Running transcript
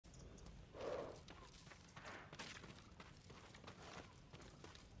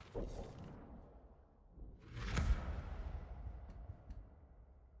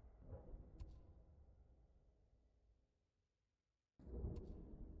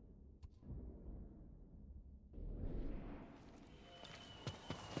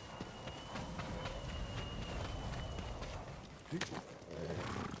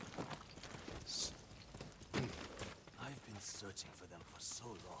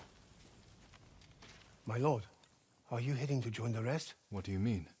My lord, are you heading to join the rest? What do you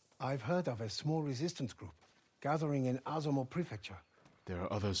mean? I've heard of a small resistance group gathering in Azamo Prefecture. There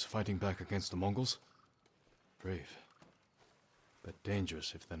are others fighting back against the Mongols? Brave. But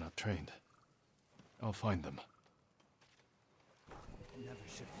dangerous if they're not trained. I'll find them. Never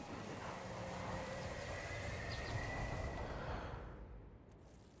should have.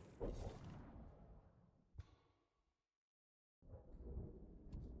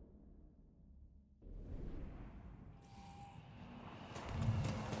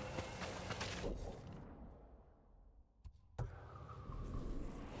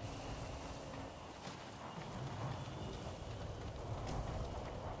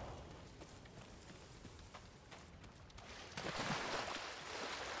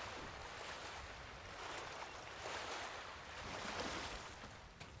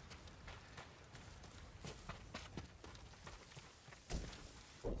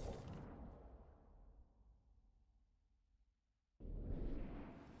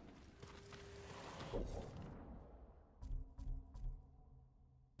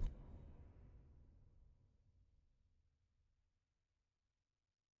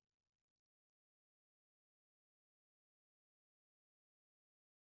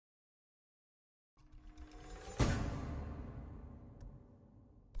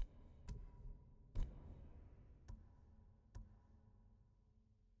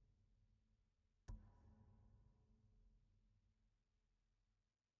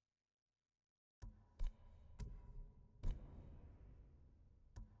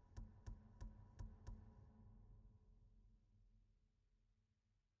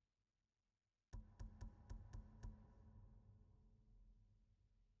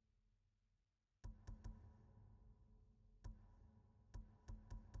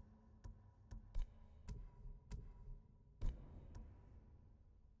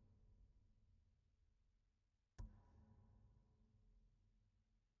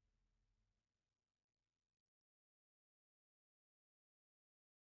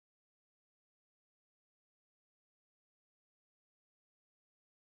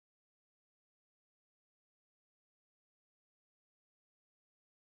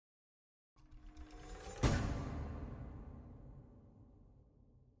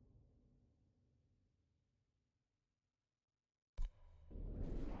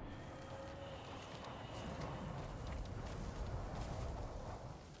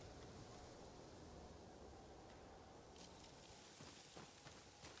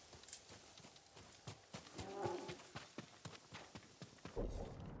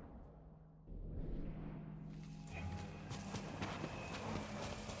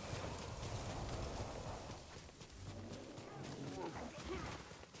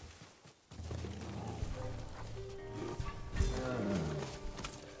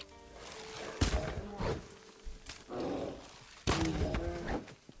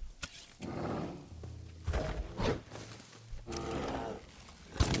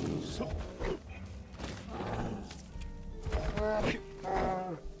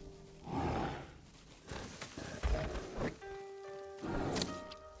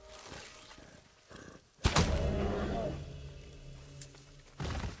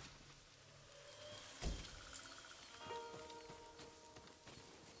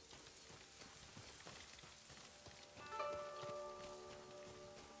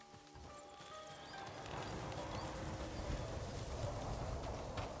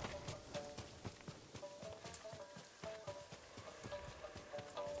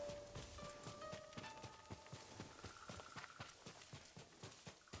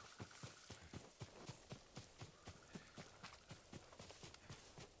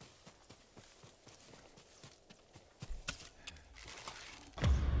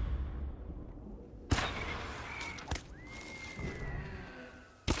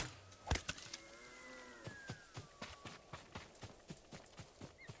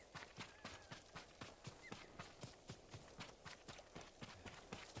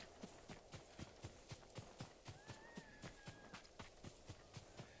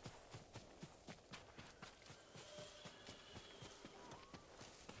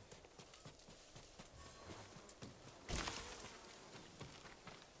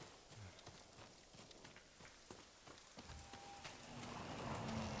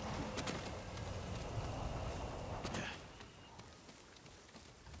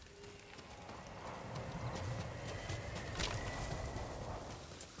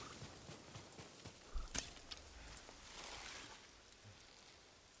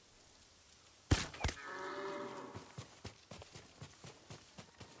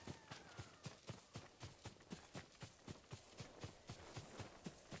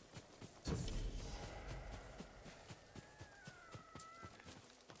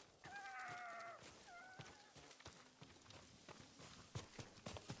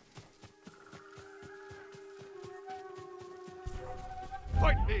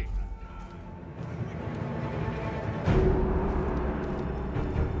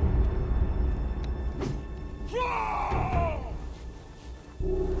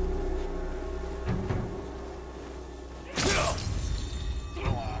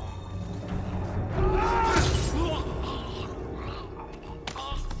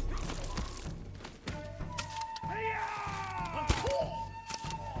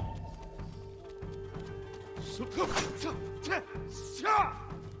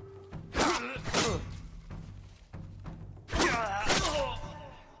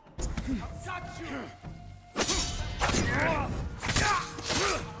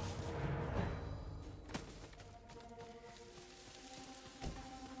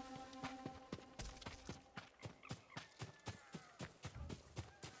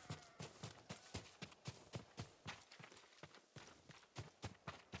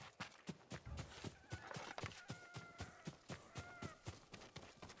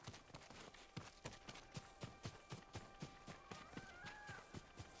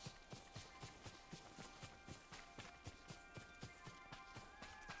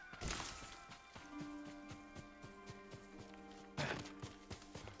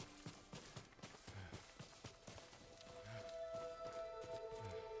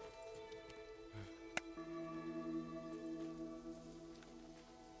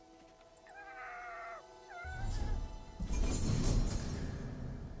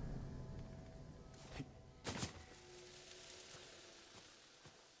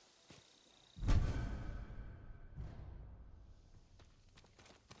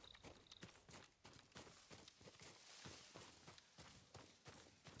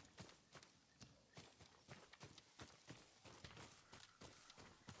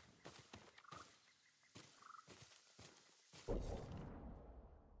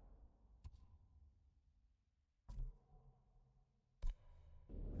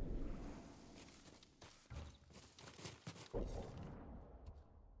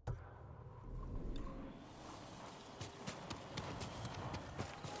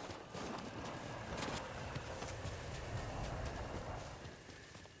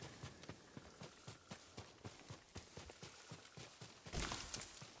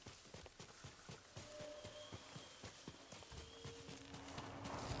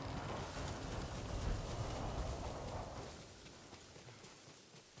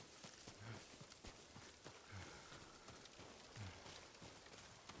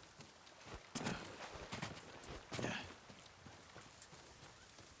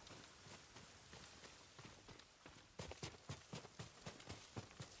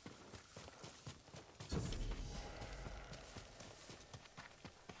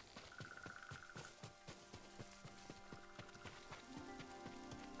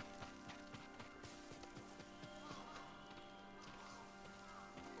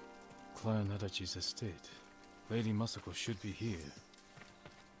 Clan Adachi's estate. Lady Masako should be here.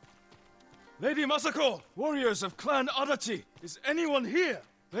 Lady Masako! Warriors of Clan Adachi! Is anyone here?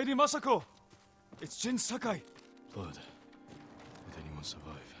 Lady Masako! It's Jin Sakai. Blood. Did anyone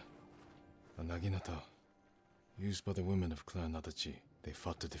survive? A naginata. Used by the women of Clan Adachi. They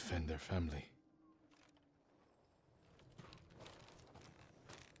fought to defend their family.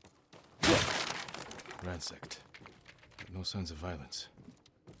 Ransacked. But no signs of violence.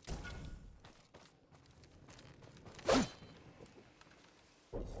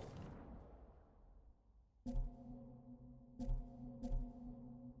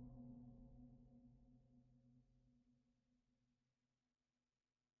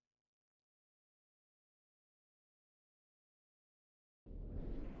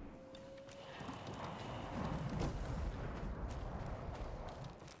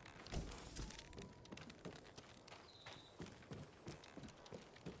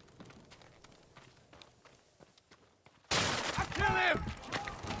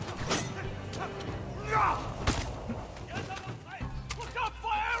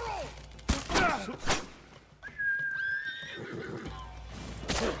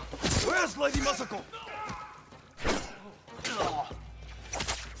 Where's Lady Masako?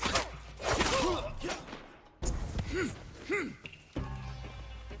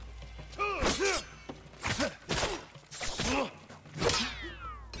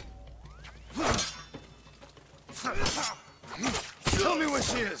 Tell me where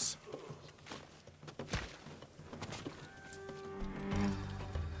she is.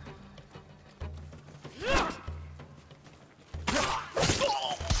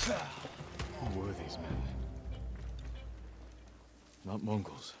 Who were these men? Not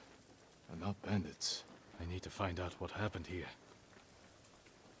Mongols, and not bandits. I need to find out what happened here.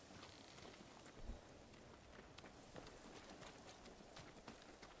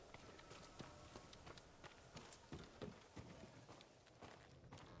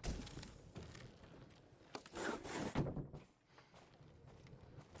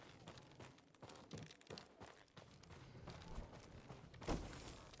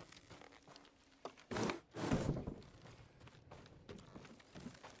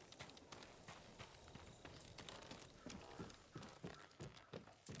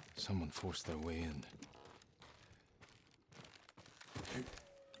 Someone forced their way in.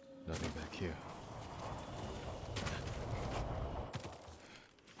 Nothing back here.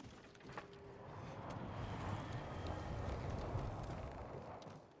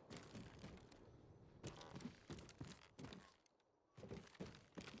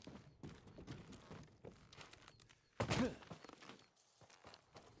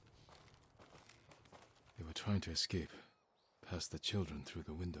 They were trying to escape, past the children through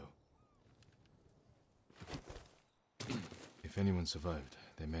the window. If anyone survived,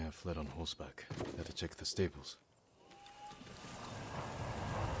 they may have fled on horseback. Better check the stables.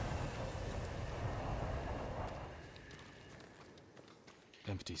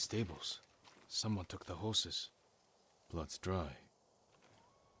 Empty stables. Someone took the horses. Blood's dry.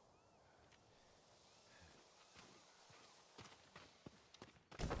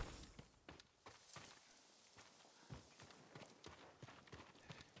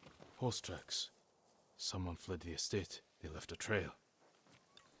 Horse tracks. Someone fled the estate. They left a trail.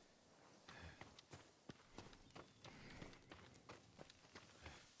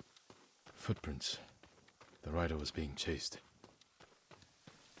 Footprints. The rider was being chased.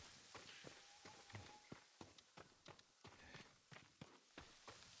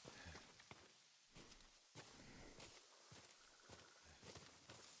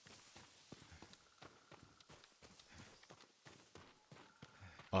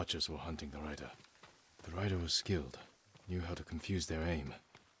 Archers were hunting the rider. The rider was skilled, knew how to confuse their aim.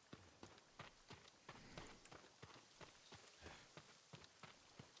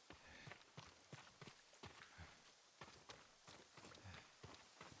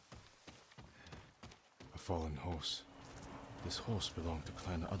 A fallen horse. This horse belonged to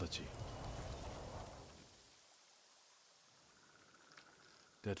Clan Adachi.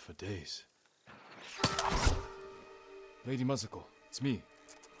 Dead for days. Lady Masako, it's me.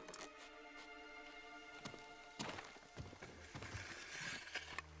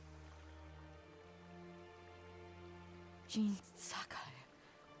 Jin Sakai.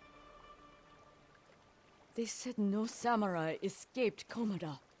 They said no samurai escaped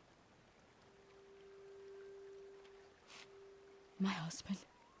Komoda. My husband.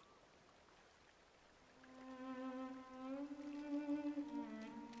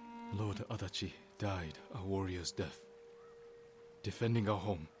 Lord Adachi died a warrior's death, defending our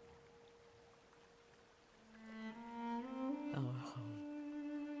home. Our home.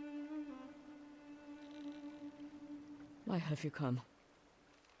 Why have you come?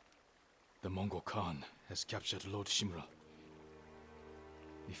 The Mongol Khan has captured Lord Shimura.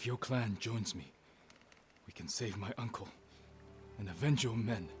 If your clan joins me, we can save my uncle and avenge your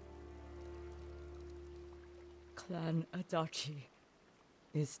men. Clan Adachi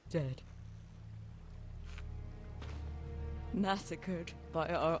is dead. Massacred by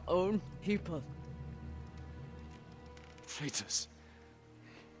our own people. Traitors.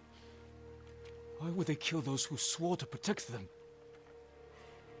 Why would they kill those who swore to protect them?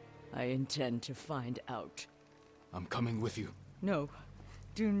 I intend to find out. I'm coming with you. No,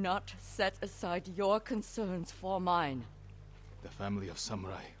 do not set aside your concerns for mine. The family of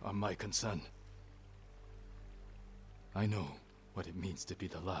samurai are my concern. I know what it means to be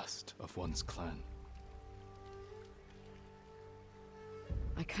the last of one's clan.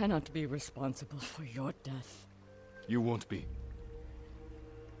 I cannot be responsible for your death. You won't be.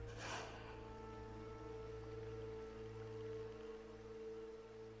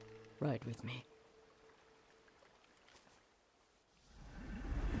 Ride with me.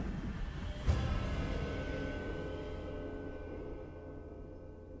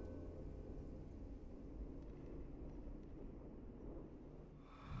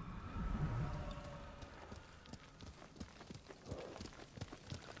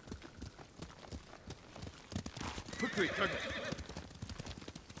 Quickly, Kaga!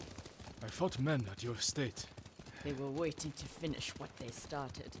 I fought men at your estate. They were waiting to finish what they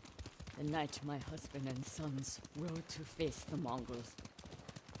started. The night my husband and sons rode to face the Mongols.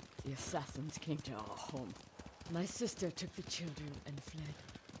 The assassins came to our home. My sister took the children and fled.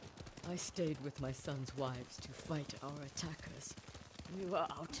 I stayed with my sons' wives to fight our attackers. We were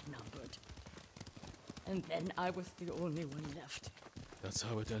outnumbered. And then I was the only one left. That's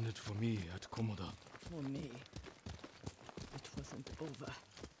how it ended for me at Komoda. For me, it wasn't over.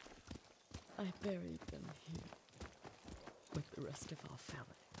 I buried them here with the rest of our family.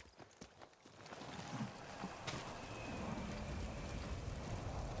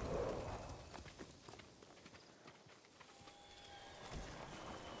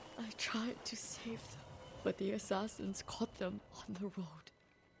 I tried to save them, but the assassins caught them on the road,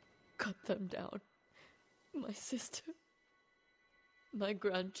 cut them down. My sister, my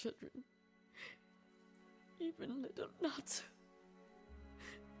grandchildren, even little Natsu.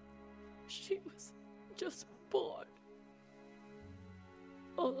 She was just born.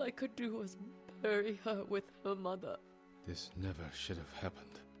 All I could do was bury her with her mother. This never should have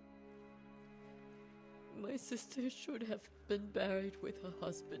happened. My sister should have been buried with her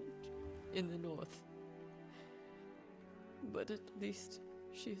husband in the north. But at least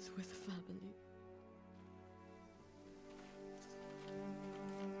she is with family.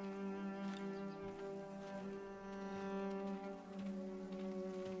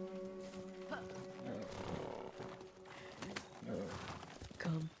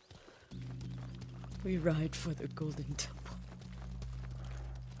 Come. We ride for the Golden Temple.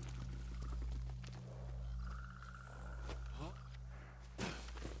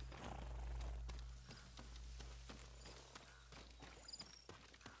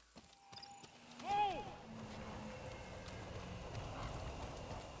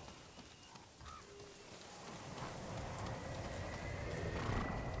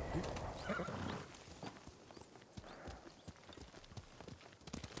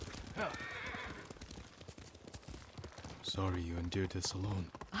 Sorry you endured this alone.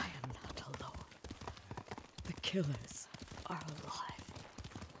 I am not alone. The killers are alive.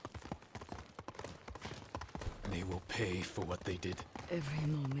 They will pay for what they did. Every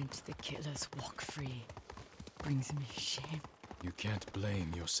moment the killers walk free brings me shame. You can't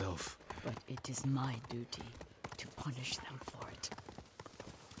blame yourself. But it is my duty to punish them for it.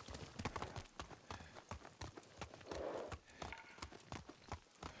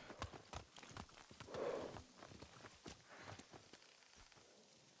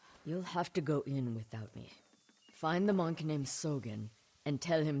 You'll have to go in without me. Find the monk named Sogen and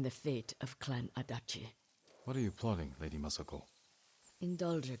tell him the fate of Clan Adachi. What are you plotting, Lady Masako?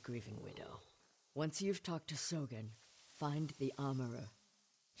 Indulge a grieving widow. Once you've talked to Sogen, find the armorer.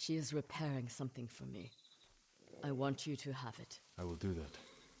 She is repairing something for me. I want you to have it. I will do that.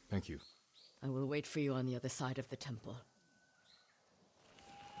 Thank you. I will wait for you on the other side of the temple.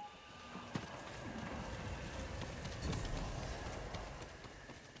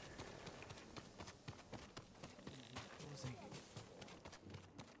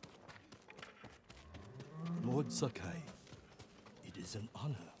 Lord Sakai, it is an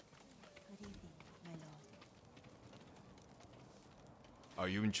honor. Good evening, my lord. Are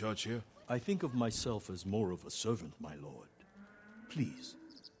you in charge here? I think of myself as more of a servant, my lord. Please,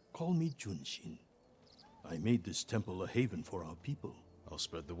 call me Junshin. I made this temple a haven for our people. I'll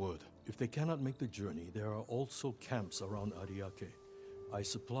spread the word. If they cannot make the journey, there are also camps around Ariake. I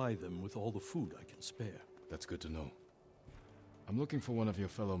supply them with all the food I can spare. That's good to know. I'm looking for one of your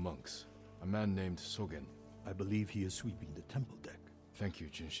fellow monks, a man named Sogen. I believe he is sweeping the temple deck. Thank you,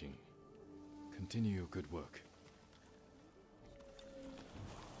 Junshin. Continue your good work.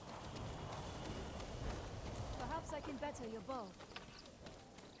 Perhaps I can better your bow.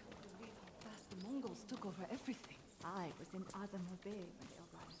 Believe how fast the Mongols took over everything. I was in Azamo Bay when they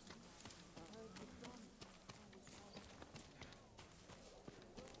arrived.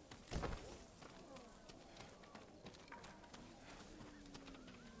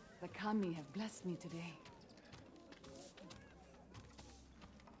 The Kami have blessed me today.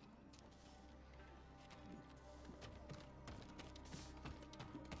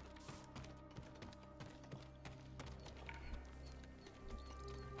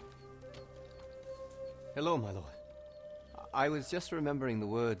 Hello, my lord. I was just remembering the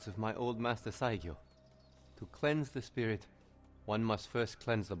words of my old master Saigyo. To cleanse the spirit, one must first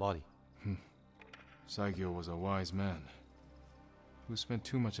cleanse the body. Saigyo was a wise man who spent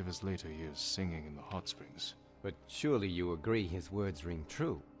too much of his later years singing in the hot springs. But surely you agree his words ring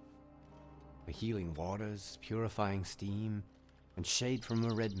true. The healing waters, purifying steam, and shade from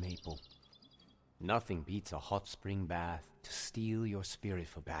a red maple. Nothing beats a hot spring bath to steel your spirit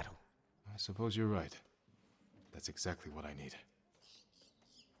for battle. I suppose you're right. That's exactly what I need.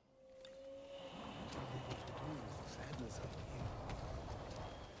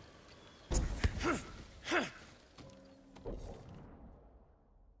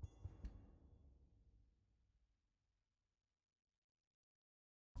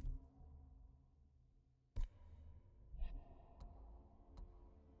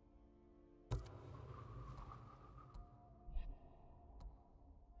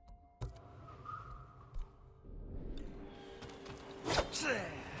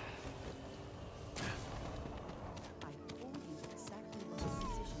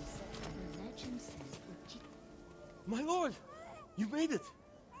 My lord! You made it!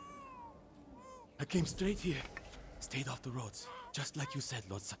 I came straight here. Stayed off the roads, just like you said,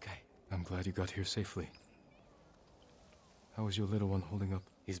 Lord Sakai. I'm glad you got here safely. How is your little one holding up?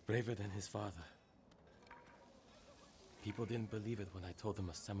 He's braver than his father. People didn't believe it when I told them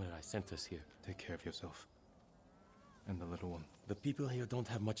a samurai sent us here. Take care of yourself. And the little one. The people here don't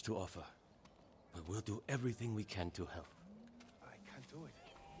have much to offer, but we'll do everything we can to help. I can't do it.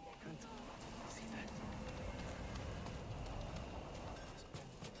 I can't. See that?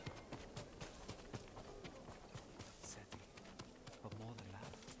 Seti, but more than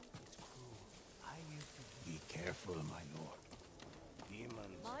that, it's cruel. I used to... Be careful, my lord.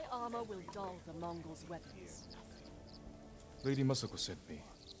 Demons. My armor will dull the Mongols' weapons. Lady Masako sent me.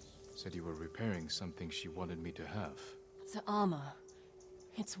 Said you were repairing something she wanted me to have. The armor.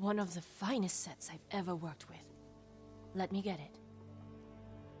 It's one of the finest sets I've ever worked with. Let me get it.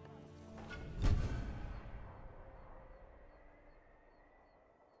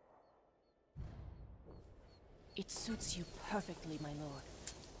 It suits you perfectly, my lord.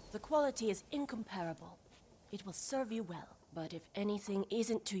 The quality is incomparable. It will serve you well, but if anything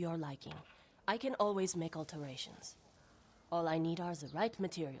isn't to your liking, I can always make alterations. All I need are the right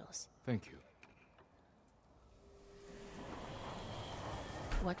materials. Thank you.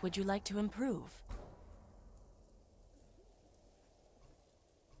 What would you like to improve?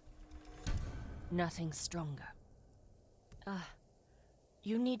 Nothing stronger.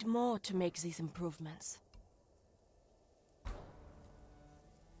 You need more to make these improvements.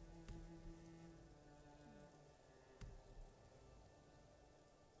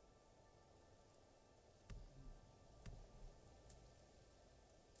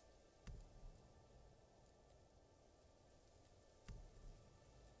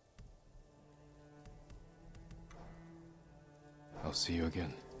 I'll see you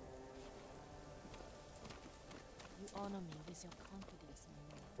again. You honor me with your confidence, my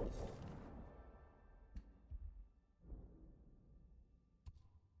lord.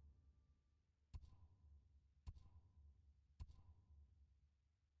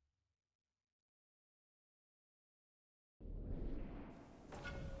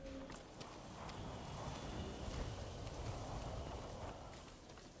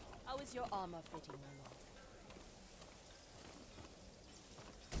 How is your armor fitting, my lord?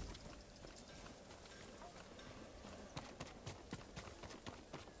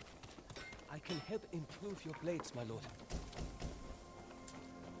 I can help improve your blades, my lord.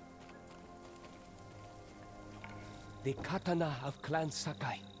 The katana of Clan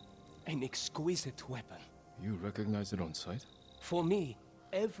Sakai. An exquisite weapon. You recognize it on sight? For me,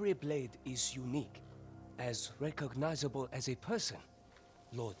 every blade is unique. As recognizable as a person.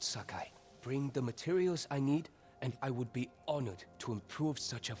 Lord Sakai, bring the materials I need, and I would be honored to improve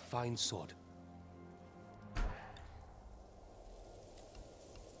such a fine sword.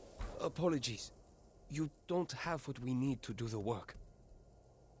 Apologies. You don't have what we need to do the work.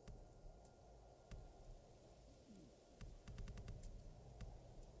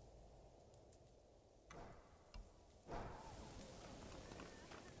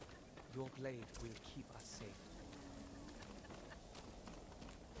 Your blade will keep us safe.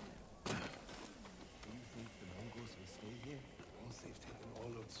 Do you think the Mongols will stay here? Once they've taken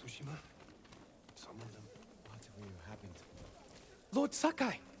all of Tsushima? Some of them. What will happen? Lord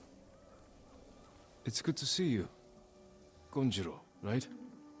Sakai! It's good to see you. Gonjiro, right?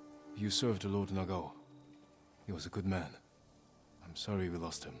 You served Lord Nagao. He was a good man. I'm sorry we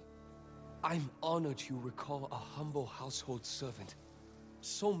lost him. I'm honored you recall a humble household servant.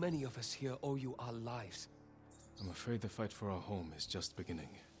 So many of us here owe you our lives. I'm afraid the fight for our home is just beginning.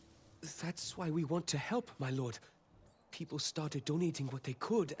 That's why we want to help, my lord. People started donating what they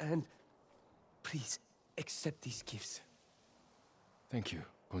could, and... Please, accept these gifts. Thank you,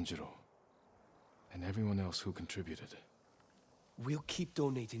 Gonjiro. And everyone else who contributed. We'll keep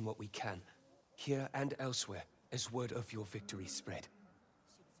donating what we can, here and elsewhere, as word of your victory spread.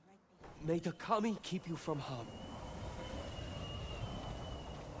 May the Kami keep you from harm.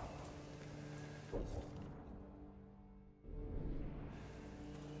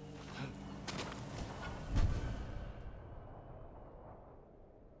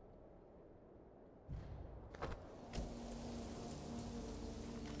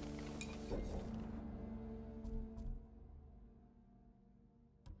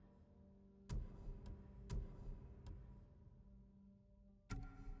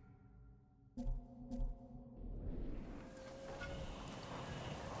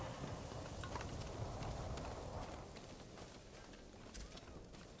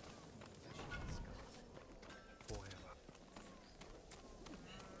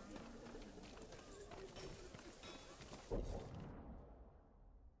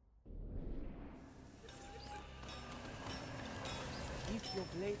 If your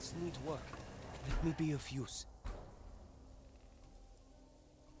blades need work, let me be of use.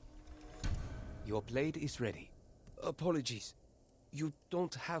 Your blade is ready. Apologies. You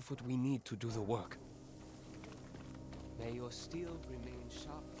don't have what we need to do the work. May your steel remain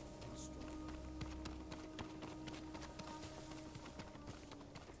sharp.